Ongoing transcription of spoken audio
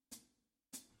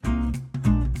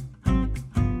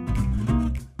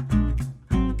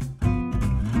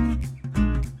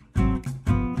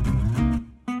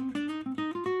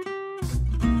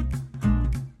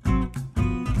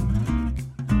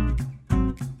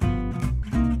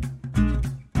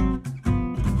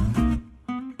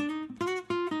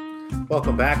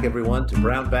Welcome back, everyone, to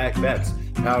Brown Bag Bets,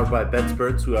 powered by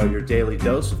BetSperts, who are your daily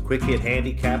dose of quick hit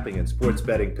handicapping and sports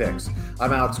betting picks.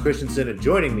 I'm Alex Christensen, and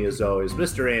joining me, as always,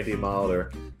 Mr. Andy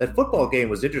Molitor. That football game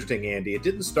was interesting, Andy. It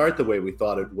didn't start the way we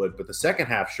thought it would, but the second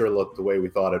half sure looked the way we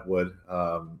thought it would.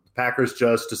 Packers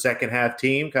just a second half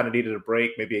team, kind of needed a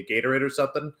break, maybe a Gatorade or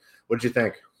something. What did you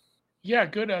think? Yeah,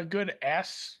 good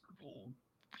ass,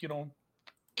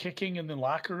 kicking in the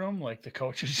locker room. Like the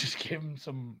coaches just gave him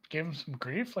some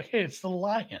grief. Like, hey, it's the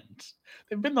Lions.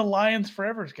 They've been the Lions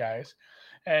forever, guys.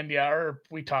 And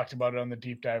we talked about it on the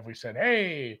deep dive. We said,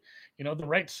 hey, the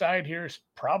right side here is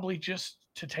probably just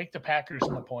to take the Packers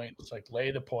in the points, like lay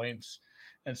the points,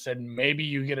 and said maybe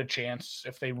you get a chance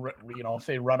if they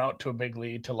run out to a big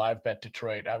lead to live bet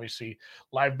Detroit. Obviously,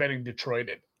 live betting Detroit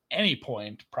at any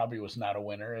point probably was not a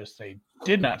winner, as they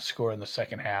did not score in the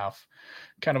second half.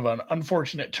 Kind of an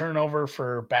unfortunate turnover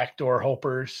for backdoor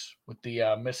hopers with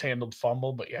the mishandled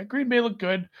fumble. But yeah, Green Bay looked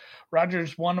good.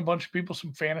 Rodgers won a bunch of people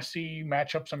some fantasy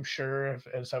matchups, I'm sure,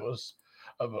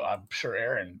 I'm sure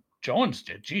Aaron Jones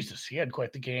did. Jesus, he had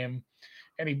quite the game.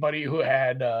 Anybody who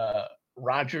had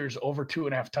Rodgers over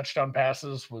 2.5 touchdown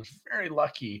passes was very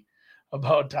lucky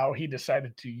about how he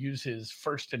decided to use his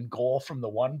first and goal from the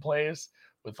one plays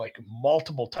with like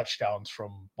multiple touchdowns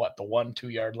from the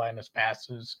 1-2 yard line as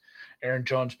passes. Aaron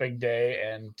Jones, big day.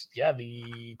 And yeah,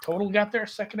 the total got there.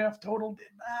 Second half total did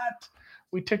not.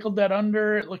 We tickled that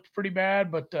under. It looked pretty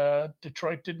bad, but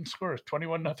Detroit didn't score. It was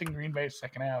 21-0 Green Bay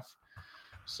second half.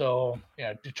 So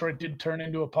yeah, Detroit did turn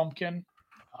into a pumpkin.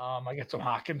 I got some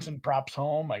Hawkinson props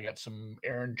home. I got some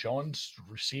Aaron Jones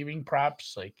receiving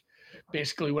props. Like,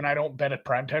 basically, when I don't bet a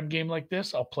primetime game like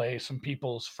this, I'll play some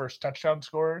people's first touchdown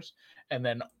scorers and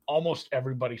then almost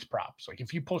everybody's props. Like,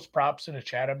 if you post props in a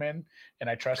chat I'm in and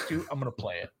I trust you, I'm going to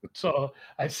play it. So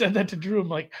I said that to Drew. I'm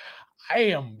like, I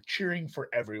am cheering for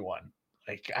everyone.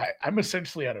 Like, I'm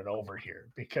essentially at an over here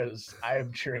because I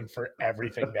am cheering for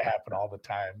everything to happen all the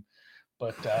time.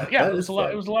 But it was a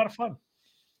lot. It was a lot of fun.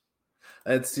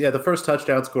 It's the first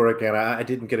touchdown score again. I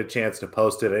didn't get a chance to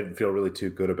post it. I didn't feel really too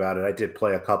good about it. I did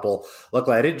play a couple.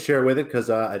 Luckily, I didn't share with it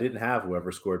because I didn't have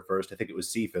whoever scored first. I think it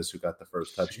was Cephas who got the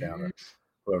first touchdown or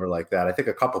whoever like that. I think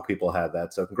a couple people had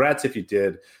that. So congrats if you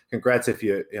did. Congrats if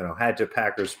you had your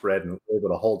Packers spread and were able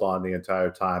to hold on the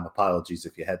entire time. Apologies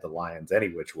if you had the Lions any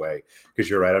which way,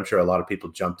 because you're right. I'm sure a lot of people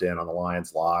jumped in on the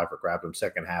Lions live or grabbed them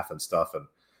second half and stuff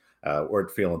and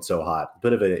weren't feeling so hot.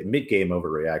 Bit of a mid-game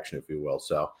overreaction, if you will.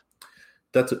 So.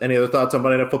 That's any other thoughts on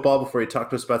Monday Night Football before you talk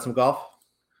to us about some golf?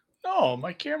 No,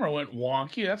 my camera went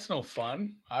wonky. That's no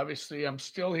fun. Obviously, I'm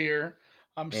still here.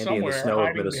 I'm Andy somewhere in the snow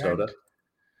of Minnesota.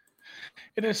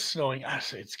 It is snowing.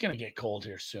 It's going to get cold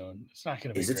here soon. It's not going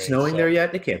to be. Is it snowing there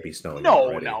yet? It can't be snowing.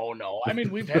 No. I mean,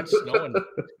 we've had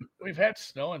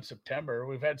snow in September.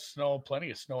 We've had plenty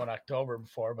of snow in October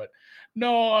before, but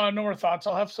no more thoughts.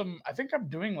 I'll have some. I think I'm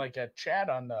doing like a chat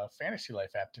on the Fantasy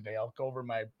Life app today. I'll go over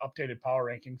my updated power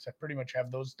rankings. I pretty much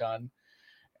have those done,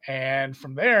 and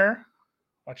from there,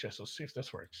 watch this. Let's see if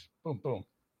this works. Boom, boom.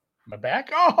 Am I back?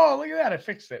 Oh, look at that. I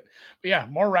fixed it. But yeah,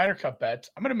 more Ryder Cup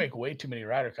bets. I'm going to make way too many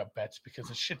Ryder Cup bets because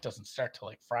the shit doesn't start till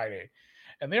like Friday.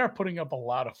 And they are putting up a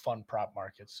lot of fun prop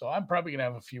markets. So I'm probably going to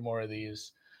have a few more of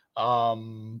these.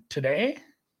 Today,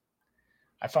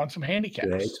 I found some handicaps.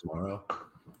 Today, tomorrow.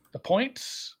 The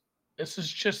points,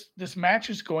 this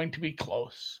match is going to be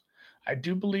close. I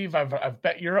do believe I've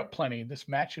bet Europe plenty. This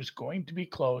match is going to be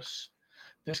close.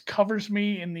 This covers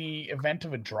me in the event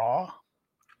of a draw.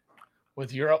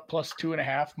 With Europe plus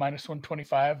 2.5, minus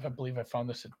 125. I believe I found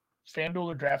this at FanDuel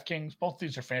or DraftKings. Both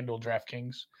these are FanDuel,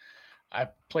 DraftKings. I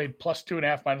played plus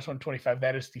 2.5, minus 125.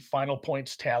 That is the final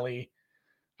points tally.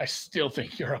 I still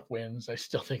think Europe wins. I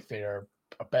still think they are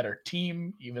a better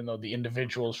team, even though the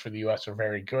individuals for the U.S. are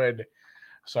very good.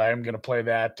 So I am going to play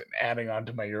that, adding on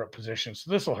to my Europe position.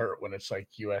 So this will hurt when it's like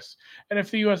U.S. And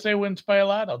if the USA wins by a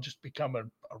lot, I'll just become a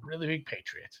really big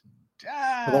Patriot.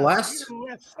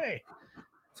 USA.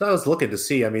 So I was looking to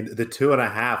see, I mean, the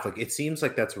 2.5, like it seems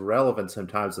like that's relevant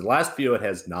sometimes. The last few it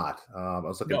has not. I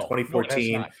was looking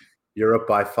 2014, Europe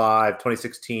by 5,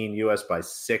 2016, US by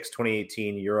 6,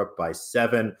 2018, Europe by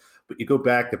 7. But you go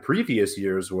back, the previous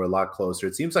years were a lot closer.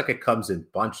 It seems like it comes in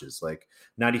bunches, like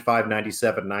 95,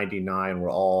 97, 99 were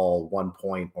all 1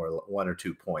 point or 1 or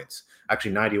 2 points.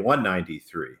 Actually, 91,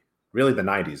 93. Really the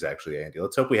 90s, actually, Andy.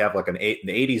 Let's hope we have like an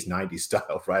 80s, 90s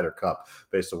style Ryder Cup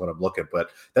based on what I'm looking.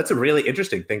 But that's a really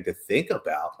interesting thing to think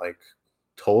about, like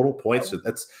total points.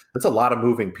 That's a lot of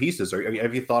moving pieces.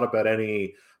 Have you thought about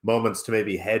any moments to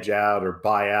maybe hedge out or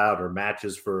buy out or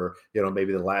matches for,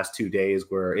 maybe the last 2 days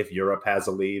where if Europe has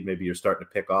a lead, maybe you're starting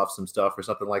to pick off some stuff or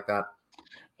something like that?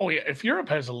 Oh, yeah. If Europe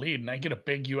has a lead and I get a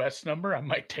big U.S. number, I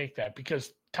might take that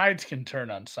because tides can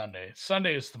turn on Sunday.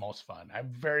 Sunday is the most fun.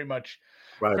 I'm very much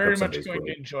going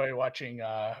to enjoy watching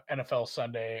NFL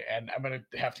Sunday, and I'm going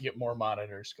to have to get more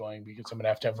monitors going because I'm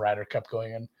going to have Ryder Cup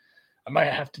going in. I might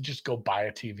have to just go buy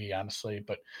a TV, honestly.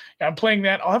 But yeah, I'm playing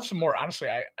that. I'll have some more. Honestly,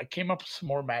 I came up with some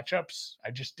more matchups. I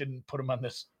just didn't put them on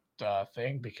this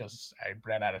thing because I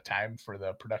ran out of time for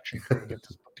the production crew to get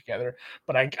this put together.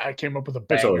 But I came up with a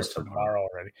banger for tomorrow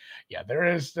already. Yeah, there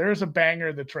is a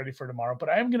banger that's ready for tomorrow. But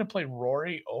I am going to play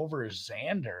Rory over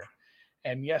Xander.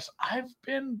 And yes, I've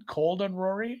been cold on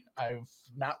Rory. I've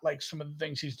not liked some of the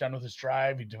things he's done with his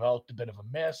drive. He developed a bit of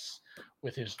a miss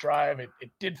with his drive. It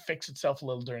did fix itself a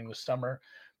little during the summer,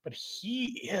 but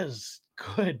he is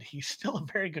good. He's still a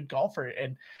very good golfer.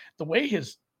 And the way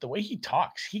he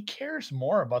talks, he cares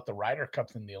more about the Ryder Cup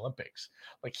than the Olympics.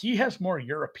 Like, he has more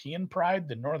European pride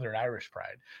than Northern Irish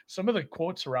pride. Some of the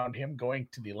quotes around him going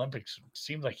to the Olympics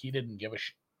seemed like he didn't give a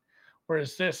shit.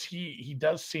 Whereas this, he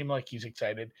does seem like he's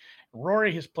excited.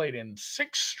 Rory has played in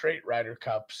 6 straight Ryder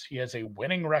Cups. He has a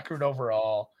winning record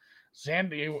overall.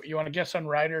 Xander, you want to guess on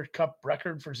Ryder Cup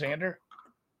record for Xander?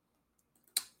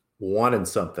 1 and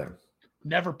something.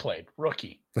 Never played.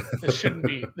 Rookie. This shouldn't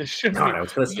be. I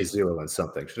was going to say 0 and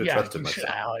something. Should have trusted myself.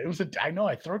 I know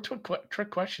I throw trick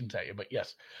questions at you, but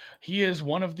yes, he is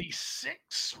one of the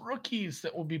 6 rookies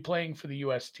that will be playing for the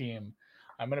U.S. team.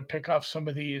 I'm going to pick off some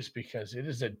of these because it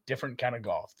is a different kind of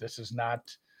golf. This is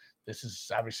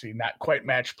obviously not quite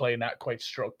match play, not quite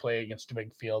stroke play against a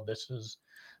big field. This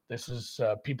is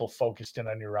people focused in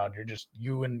on your round. You're just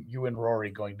you and Rory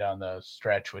going down the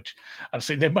stretch, which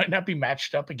honestly they might not be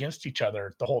matched up against each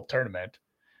other the whole tournament,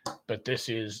 but this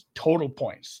is total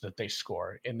points that they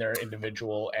score in their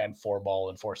individual and 4-ball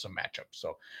and foursome matchups.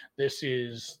 So this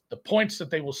is the points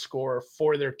that they will score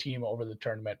for their team over the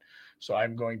tournament. So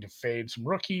I'm going to fade some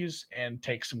rookies and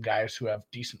take some guys who have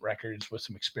decent records with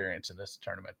some experience in this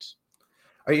tournament.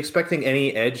 Are you expecting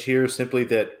any edge here? Simply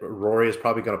that Rory is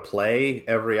probably going to play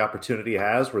every opportunity he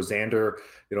has, where Xander,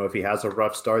 if he has a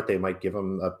rough start, they might give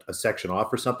him a section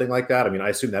off or something like that. I mean, I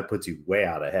assume that puts you way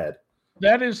out ahead.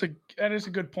 That is a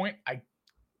good point. I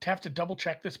have to double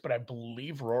check this, but I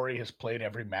believe Rory has played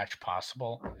every match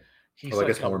possible. He's I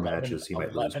guess more matches he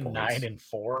might lose 11, 9, and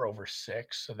 4 over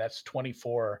 6. So that's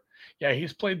 24. Yeah,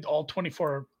 he's played all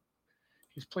 24.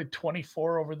 He's played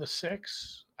 24 over the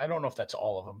 6. I don't know if that's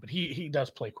all of them, but he does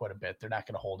play quite a bit. They're not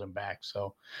going to hold him back.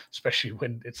 So especially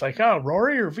when it's like,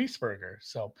 Rory or Wiesberger.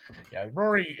 So yeah,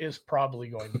 Rory is probably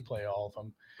going to play all of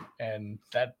them. And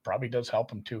that probably does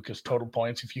help him too, because total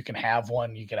points, if you can have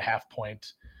one, you get a half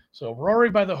point. So Rory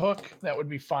by the hook, that would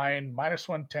be fine. Minus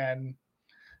 110.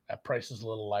 That price is a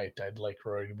little light. I'd like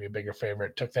Rory to be a bigger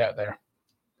favorite. Took that there.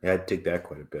 Yeah, I'd dig that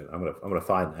quite a bit. I'm gonna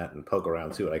find that and poke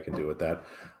around, see what I can do with that.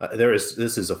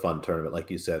 This is a fun tournament,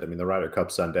 like you said. I mean, the Ryder Cup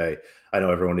Sunday. I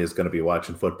know everyone is going to be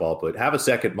watching football, but have a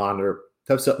second monitor,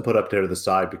 have something put up there to the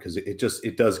side, because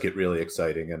it does get really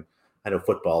exciting. And I know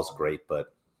football's great, but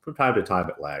from time to time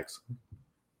it lags.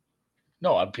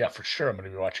 No, yeah, for sure. I'm going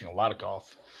to be watching a lot of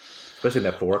golf, especially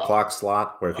in that 4:00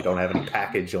 slot, where if you don't have any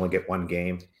package, you only get one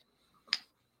game.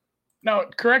 Now,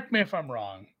 correct me if I'm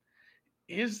wrong.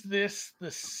 Is this the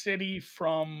city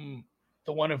from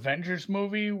the one Avengers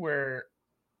movie?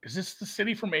 Is this the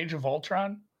city from Age of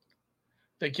Ultron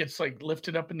that gets like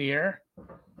lifted up in the air?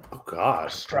 Oh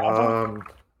gosh, Strava.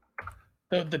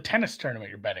 The tennis tournament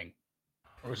you're betting.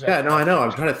 I know.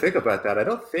 I'm trying to think about that. I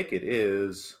don't think it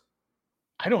is.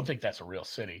 I don't think that's a real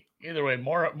city. Either way,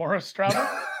 more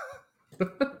Strava.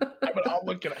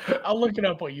 I'll look it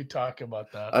up while you talk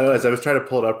about that. I know, as I was trying to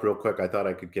pull it up real quick, I thought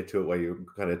I could get to it while you're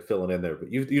kind of filling in there.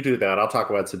 But you do that. I'll talk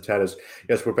about some tennis.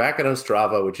 Yes, we're back in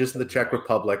Ostrava, which is in the Czech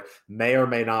Republic. May or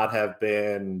may not have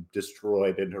been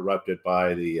destroyed, interrupted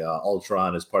by the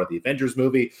Ultron as part of the Avengers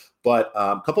movie. But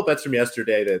a couple bets from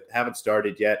yesterday that haven't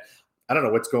started yet. I don't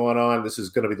know what's going on. This is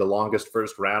going to be the longest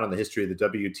first round in the history of the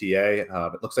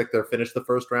WTA. It looks like they're finished the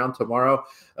first round tomorrow.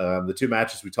 The 2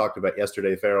 matches we talked about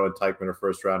yesterday, Farrow and Teichmann, are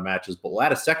first round matches. But we'll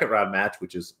add a second round match,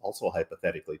 which is also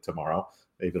hypothetically tomorrow.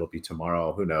 Maybe it'll be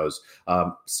tomorrow. Who knows?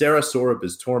 Sarah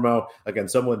Sorribes-Tormo, again,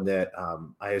 someone that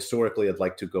I historically had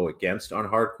liked to go against on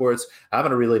hard courts,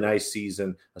 having a really nice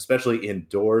season, especially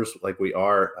indoors like we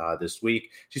are this week.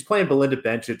 She's playing Belinda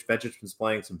Bencic. Bencic's been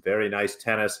playing some very nice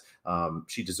tennis.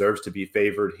 She deserves to be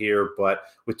favored here. But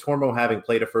with Tormo having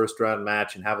played a first-round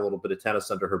match and have a little bit of tennis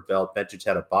under her belt, Bencic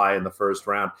had a bye in the first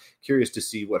round. Curious to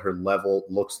see what her level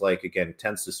looks like. Again,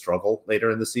 tends to struggle later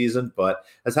in the season, but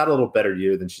has had a little better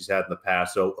year than she's had in the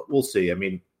past. So we'll see. I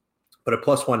mean, But at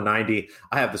plus 190,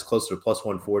 I have this closer to plus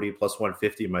 140, plus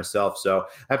 150 myself. So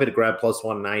happy to grab plus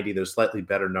 190. There's slightly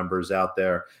better numbers out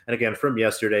there. And again, from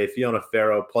yesterday, Fiona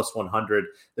Ferro plus 100.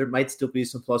 There might still be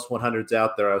some plus 100s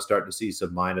out there. I was starting to see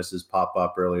some minuses pop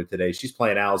up earlier today. She's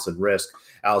playing Allison Risk.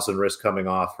 Allison Risk coming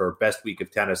off her best week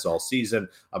of tennis all season.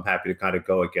 I'm happy to kind of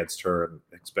go against her and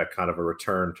expect kind of a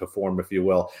return to form, if you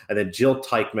will. And then Jill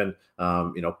Teichman,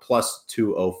 plus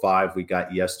 205 we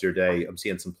got yesterday. I'm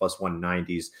seeing some plus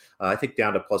 190s. I think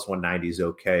down to plus 190 is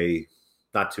okay.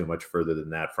 Not too much further than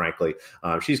that, frankly.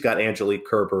 She's got Angelique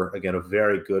Kerber, again, a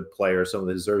very good player, someone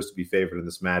that deserves to be favored in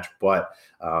this match, but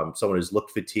someone who's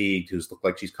looked fatigued, who's looked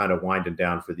like she's kind of winding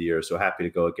down for the year. So happy to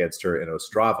go against her in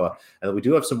Ostrava. And then we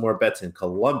do have some more bets in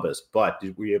Columbus, but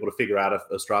were you able to figure out if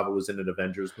Ostrava was in an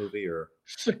Avengers movie or?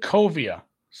 Sokovia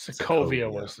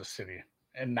was the city.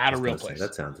 And not a real place.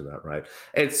 That sounds about right.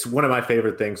 It's one of my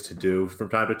favorite things to do from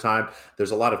time to time.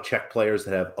 There's a lot of Czech players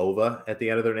that have Ova at the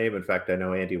end of their name. In fact, I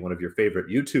know, Andy, one of your favorite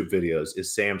YouTube videos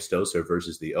is Sam Stosur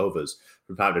versus the Ovas.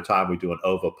 From time to time, we do an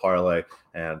Ova parlay,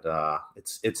 and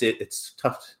it's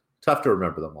tough to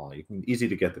remember them all. Easy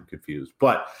to get them confused.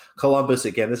 But Columbus,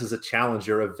 again, this is a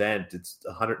challenger event. It's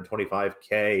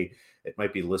 125K. It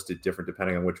might be listed different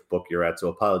depending on which book you're at. So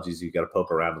apologies, you got to poke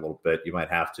around a little bit. You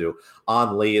might have to.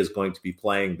 An Lee is going to be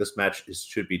playing. This match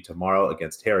should be tomorrow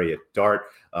against Harriet Dart.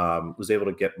 Was able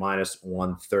to get minus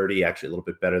 130, actually a little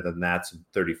bit better than that. Some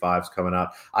 35s coming out.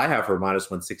 I have her minus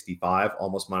 165,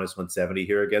 almost minus 170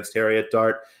 here against Harriet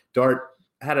Dart. Dart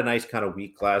had a nice kind of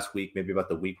week last week, maybe about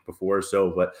the week before or so,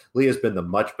 but Leah's been the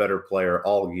much better player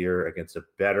all year against a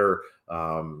better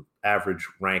average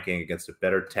ranking, against a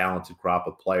better talented crop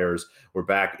of players. We're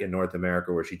back in North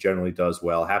America where she generally does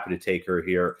well. Happy to take her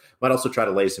here. Might also try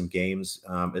to lay some games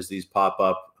as these pop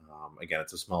up. Again,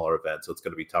 it's a smaller event, so it's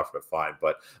going to be tougher to find.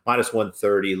 But minus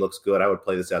 130 looks good. I would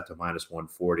play this out to minus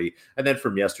 140. And then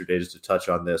from yesterday, just to touch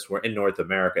on this, we're in North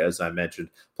America, as I mentioned,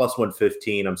 plus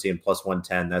 115. I'm seeing plus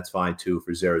 110. That's fine, too,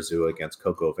 for Zarazua against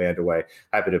Coco Vandeweghe.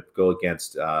 Happy to go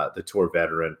against the tour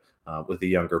veteran with a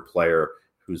younger player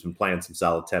who's been playing some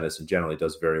solid tennis and generally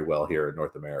does very well here in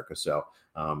North America. So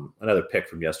another pick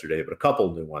from yesterday, but a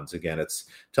couple new ones. Again, it's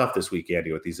tough this week,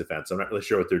 Andy, with these events. I'm not really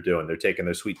sure what they're doing. They're taking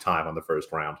their sweet time on the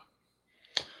first round.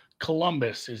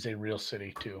 Columbus is a real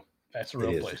city too. That's a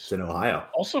real place. It's in Ohio.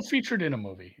 Also featured in a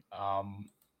movie,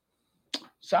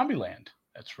 Zombieland.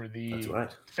 That's where the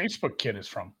Facebook kid is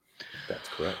from. That's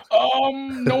correct.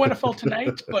 No NFL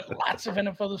tonight, but lots of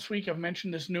NFL this week. I've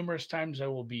mentioned this numerous times. I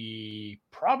will be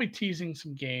probably teasing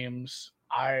some games.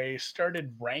 I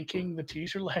started ranking the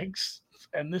teaser legs,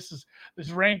 and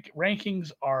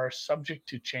rankings are subject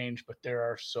to change, but there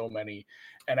are so many.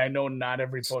 And I know not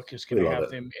every book is going to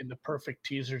have them in the perfect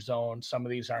teaser zone. Some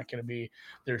of these aren't going to be.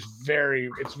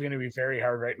 It's going to be very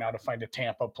hard right now to find a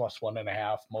Tampa plus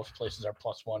 1.5. Most places are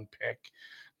plus 1 pick.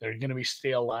 They're going to be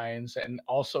stale lines. And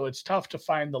also it's tough to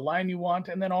find the line you want.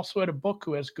 And then also at a book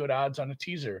who has good odds on a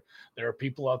teaser. There are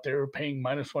people out there who are paying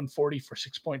minus 140 for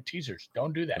 6-point teasers.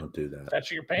 Don't do that. Don't do that. If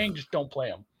that's what you're paying, just don't play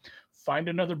them. Find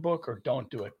another book or don't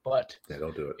do it. But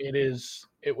don't do it.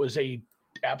 It was a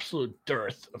absolute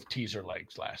dearth of teaser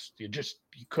legs last. You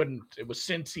couldn't. It was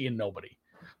Cincy and nobody.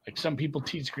 Like some people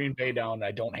tease Green Bay down.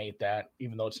 I don't hate that,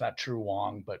 even though it's not true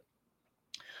Wong. But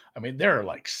I mean, there are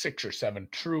like 6 or 7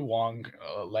 true Wong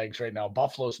legs right now.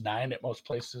 Buffalo's 9 at most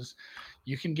places.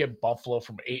 You can get Buffalo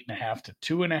from 8.5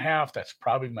 to 2.5. That's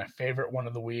probably my favorite one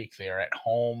of the week. They are at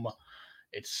home.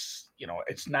 It's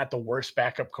not the worst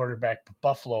backup quarterback, but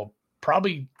Buffalo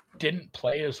probably didn't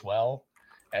play as well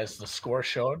as the score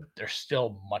showed. They're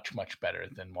still much, much better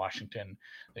than Washington.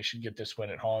 They should get this win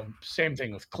at home. Same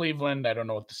thing with Cleveland. I don't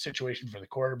know what the situation for the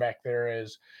quarterback there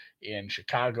is. In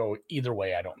Chicago, either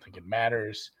way, I don't think it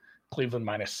matters. Cleveland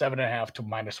minus 7.5 to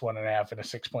minus 1.5 and a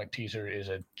 6-point teaser is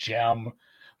a gem.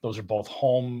 Those are both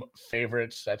home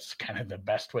favorites. That's kind of the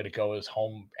best way to go is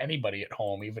home. Anybody at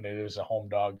home, even if it is a home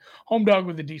dog. Home dog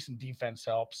with a decent defense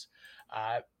helps.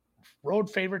 Road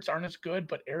favorites aren't as good,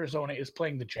 but Arizona is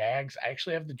playing the Jags. I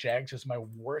actually have the Jags as my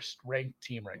worst ranked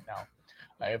team right now.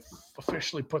 I have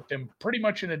officially put them pretty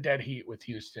much in a dead heat with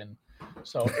Houston.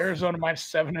 So Arizona minus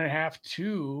 7.5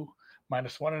 to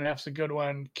minus 1.5 is a good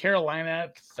one. Carolina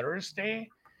Thursday.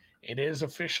 It is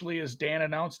officially, as Dan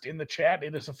announced in the chat,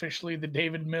 it is officially the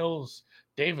Davis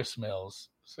Mills.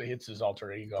 So he hits his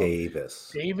alter ego.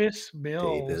 Davis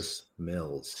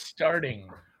Mills. Starting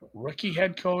rookie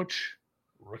head coach,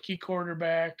 rookie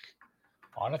quarterback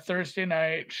on a Thursday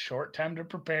night, short time to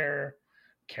prepare.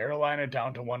 Carolina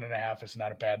down to 1.5 is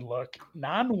not a bad look.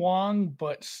 Non-Wong,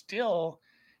 but still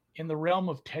in the realm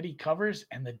of Teddy covers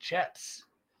and the Jets.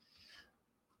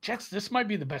 Jets, this might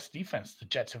be the best defense the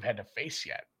Jets have had to face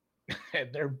yet.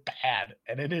 They're bad,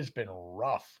 and it has been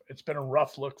rough. It's been a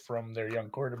rough look from their young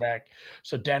quarterback.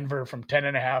 So Denver from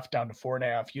 10.5 down to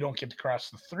 4.5. You don't get to cross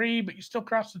the 3, but you still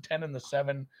cross the 10 and the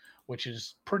 7, which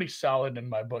is pretty solid in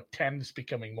my book. 10 is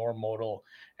becoming more modal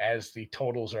as the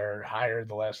totals are higher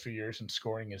the last few years and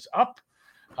scoring is up.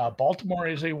 Baltimore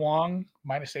is a Wong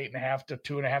minus 8.5 to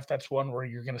 2.5. That's one where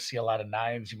you're going to see a lot of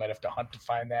 9s. You might have to hunt to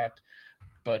find that.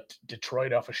 But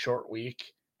Detroit off a short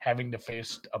week, having to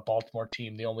face a Baltimore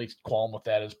team. The only qualm with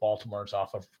that is Baltimore's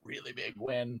off a really big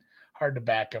win. Hard to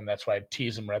back them. That's why I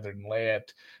tease them rather than lay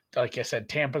it. Like I said,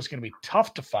 Tampa's going to be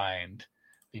tough to find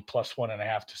the plus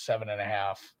 1.5 to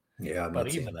 7.5. Yeah,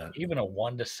 but even a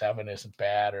 1 to 7 isn't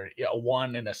bad, or a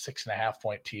 1 and a 6.5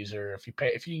 point teaser. If you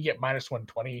can get minus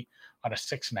 120 on a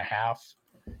 6.5,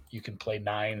 you can play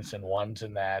 9s and 1s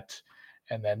in that.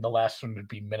 And then the last one would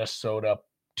be Minnesota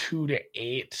 2 to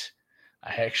 8.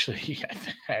 I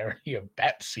already have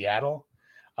bet Seattle.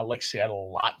 I like Seattle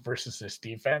a lot versus this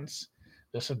defense.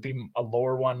 This would be a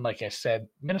lower one. Like I said,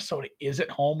 Minnesota is at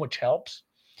home, which helps.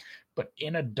 But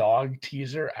in a dog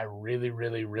teaser, I really,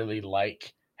 really, really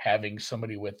like having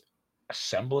somebody with a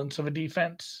semblance of a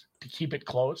defense to keep it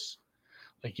close.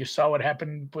 Like you saw what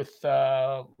happened with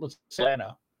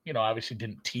Atlanta. Obviously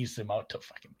didn't tease them out to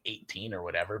fucking 18 or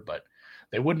whatever, but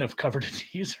they wouldn't have covered a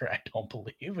teaser, I don't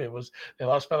believe. They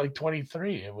lost by like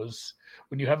 23. It was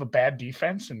when you have a bad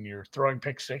defense and you're throwing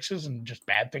pick sixes and just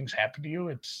bad things happen to you,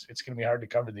 it's going to be hard to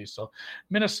cover these. So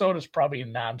Minnesota's probably a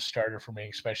non-starter for me,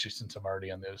 especially since I'm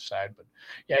already on the other side. But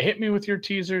yeah, hit me with your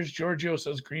teasers. Giorgio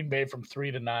says Green Bay from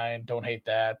 3 to 9. Don't hate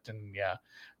that. And yeah,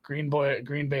 Green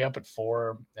Bay up at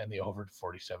 4 and the over to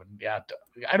 47. Yeah,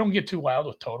 I don't get too wild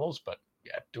with totals, but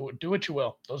yeah, do what you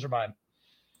will. Those are mine.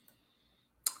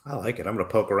 I like it. I'm going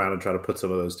to poke around and try to put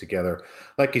some of those together.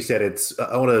 Like you said, it's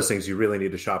one of those things you really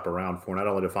need to shop around for, not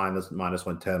only to find this minus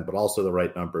 110, but also the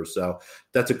right numbers. So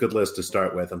that's a good list to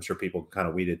start with. I'm sure people can kind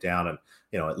of weed it down and,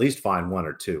 at least find one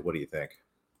or two. What do you think?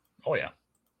 Oh, yeah.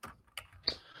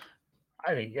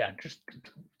 I think, yeah, just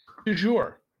du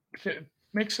jour.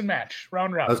 Mix and match,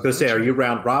 round robin. I was going to say, are you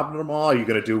round robin them all? Are you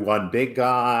going to do one big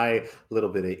guy, a little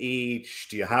bit of each?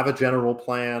 Do you have a general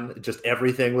plan? Just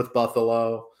everything with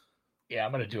Buffalo? Yeah,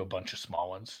 I'm going to do a bunch of small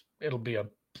ones. It'll be a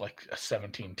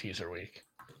 17 teaser week.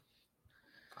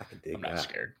 I can dig I'm not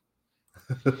scared.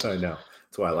 I know.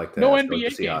 That's why I like that. No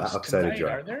NBA games tonight,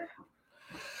 are there?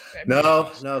 No.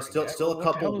 Still a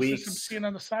couple weeks. I'm seeing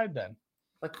on the side then.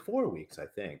 Like 4 weeks, I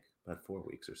think. About 4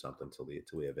 weeks or something till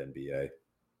we have NBA.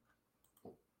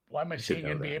 Why am I seeing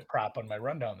NBA prop on my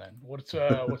rundown then? What's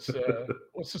the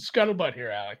scuttlebutt here,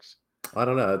 Alex? I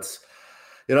don't know. It's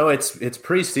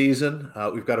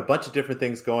preseason. We've got a bunch of different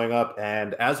things going up,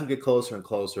 and as we get closer and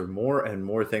closer, more and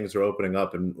more things are opening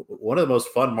up. And one of the most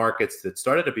fun markets that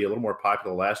started to be a little more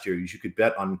popular last year, you could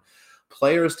bet on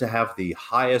players to have the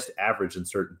highest average in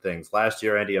certain things. Last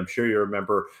year, Andy, I'm sure you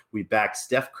remember, we backed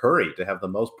Steph Curry to have the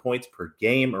most points per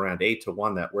game, around 8 to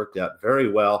 1. That worked out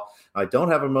very well. I don't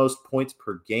have a most points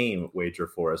per game wager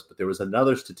for us, but there was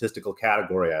another statistical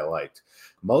category I liked.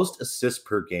 Most assists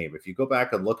per game. If you go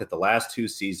back and look at the last 2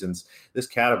 seasons, this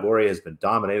category has been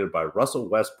dominated by Russell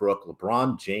Westbrook,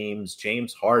 LeBron James,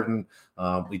 James Harden.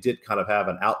 We did kind of have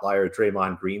an outlier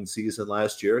Draymond Green season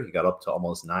last year. He got up to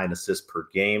almost 9 assists per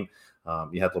game.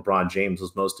 You had LeBron James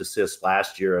was most assists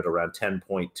last year at around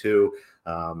 10.2.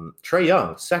 Trae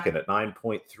Young, second at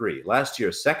 9.3. Last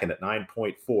year, second at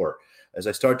 9.4. As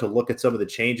I start to look at some of the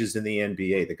changes in the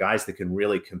NBA, the guys that can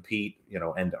really compete,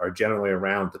 and are generally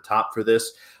around the top for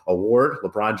this award,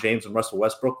 LeBron James and Russell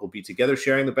Westbrook will be together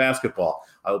sharing the basketball.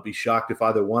 I would be shocked if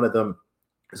either one of them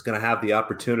is going to have the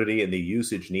opportunity and the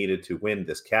usage needed to win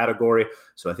this category.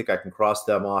 So I think I can cross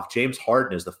them off. James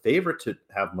Harden is the favorite to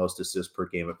have most assists per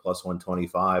game at plus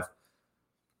 125.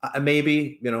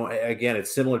 Maybe, again,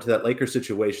 it's similar to that Lakers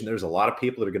situation. There's a lot of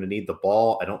people that are going to need the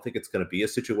ball. I don't think it's going to be a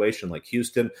situation like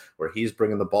Houston where he's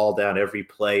bringing the ball down every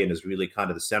play and is really kind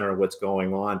of the center of what's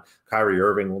going on. Kyrie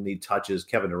Irving will need touches.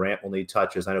 Kevin Durant will need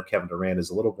touches. I know Kevin Durant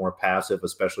is a little more passive,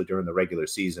 especially during the regular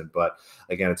season. But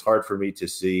again, it's hard for me to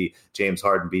see James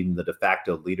Harden being the de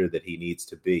facto leader that he needs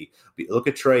to be. Look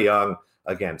at Trae Young.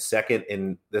 Again, second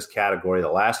in this category, the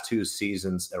last 2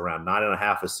 seasons, around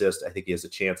 9.5 assists. I think he has a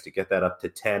chance to get that up to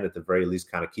 10 at the very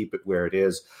least, kind of keep it where it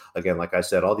is. Again, like I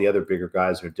said, all the other bigger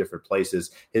guys are in different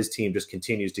places. His team just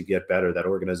continues to get better. That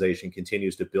organization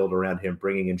continues to build around him,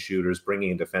 bringing in shooters, bringing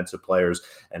in defensive players,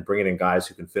 and bringing in guys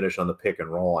who can finish on the pick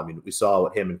and roll. I mean, we saw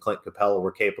what him and Clint Capella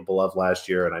were capable of last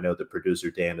year, and I know that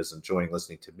producer Dan is enjoying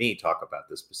listening to me talk about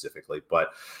this specifically, but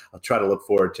I'll try to look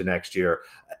forward to next year.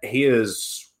 He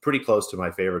is pretty close to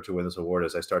my favorite to win this award.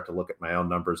 As I start to look at my own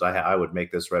numbers, I would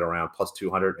make this right around plus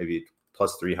 200, maybe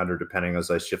plus 300, depending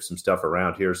as I shift some stuff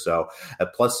around here. So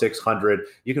at plus 600,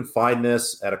 you can find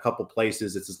this at a couple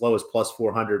places. It's as low as plus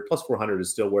 400. Plus 400 is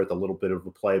still worth a little bit of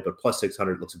a play, but plus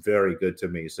 600 looks very good to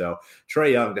me. So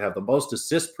Trae Young to have the most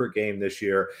assists per game this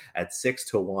year at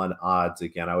 6-1 odds.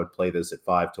 Again, I would play this at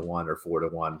 5-1 or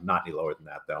 4-1. Not any lower than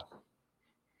that, though.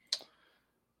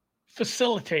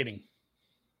 Facilitating.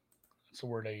 That's the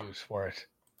word I use for it.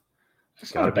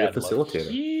 It's got to be a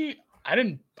facilitator.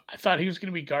 I thought he was going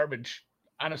to be garbage.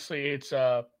 Honestly, it's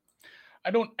I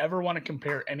don't ever want to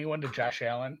compare anyone to Josh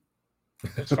Allen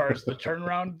as far as the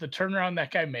turnaround. The turnaround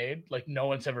that guy made, like no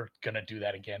one's ever going to do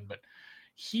that again. But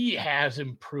he has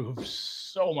improved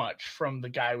so much from the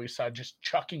guy we saw just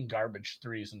chucking garbage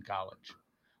threes in college.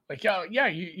 Like,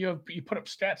 you put up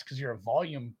stats because you're a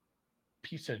volume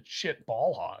piece of shit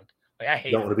ball hog. Like I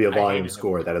hate. You don't want to be a volume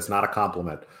scorer. That is not a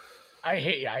compliment. I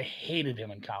hated him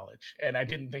in college, and I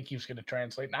didn't think he was going to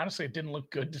translate. And honestly, it didn't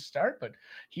look good to start, but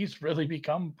he's really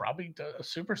become probably a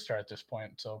superstar at this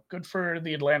point. So good for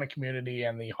the Atlanta community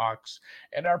and the Hawks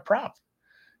and our prop.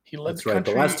 He led That's right.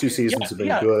 The last two seasons have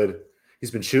been good. He's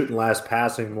been shooting less,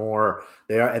 passing more.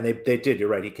 They did. You're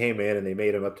right. He came in and they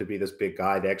made him up to be this big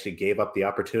guy. They actually gave up the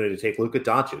opportunity to take Luka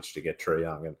Doncic to get Trae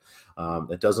Young,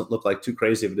 and it doesn't look like too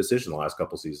crazy of a decision the last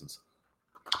couple seasons.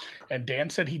 And Dan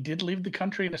said he did leave the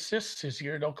country in assists his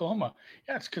year at Oklahoma.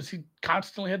 Yeah, it's because he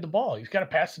constantly had the ball. He's got to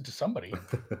pass it to somebody.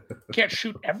 Can't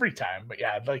shoot every time, but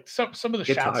yeah, like some of the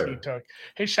shots he took,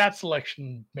 his shot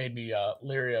selection made me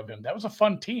leery of him. That was a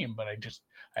fun team, but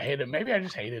I hate it. Maybe I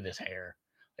just hated his hair.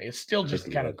 It's still just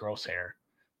kind of gross hair.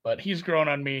 But he's grown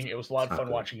on me. It was a lot of fun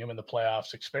watching him in the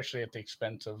playoffs, especially at the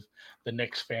expense of the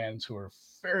Knicks fans who were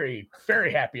very,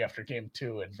 very happy after game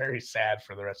 2 and very sad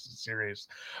for the rest of the series.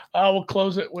 We'll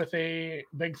close it with a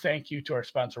big thank you to our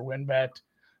sponsor, WynnBET.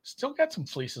 Still got some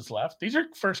fleeces left. These are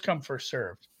first come, first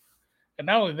served. And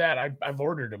not only that, I've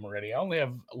ordered them already. I only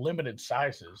have limited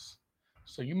sizes.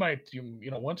 So you might,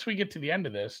 once we get to the end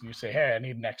of this and you say, hey, I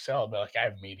need an XL, I'll be like, I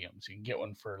have mediums. You can get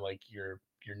one for like your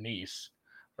niece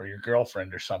or your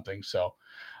girlfriend or something. So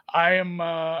I'm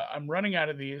running out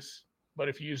of these, but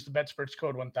if you use the BetSperts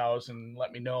code 1000,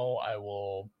 let me know. I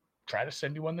will try to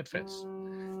send you one that fits.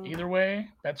 Either way,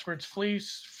 BetSperts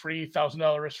fleece, free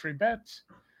 $1,000 risk-free bets.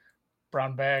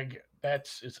 Brown bag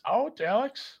bets is out,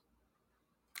 Alex.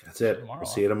 That's it. We'll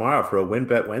see you tomorrow for a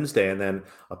WynnBET Wednesday, and then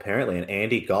apparently an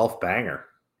Andy golf banger.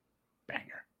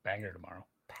 Banger tomorrow.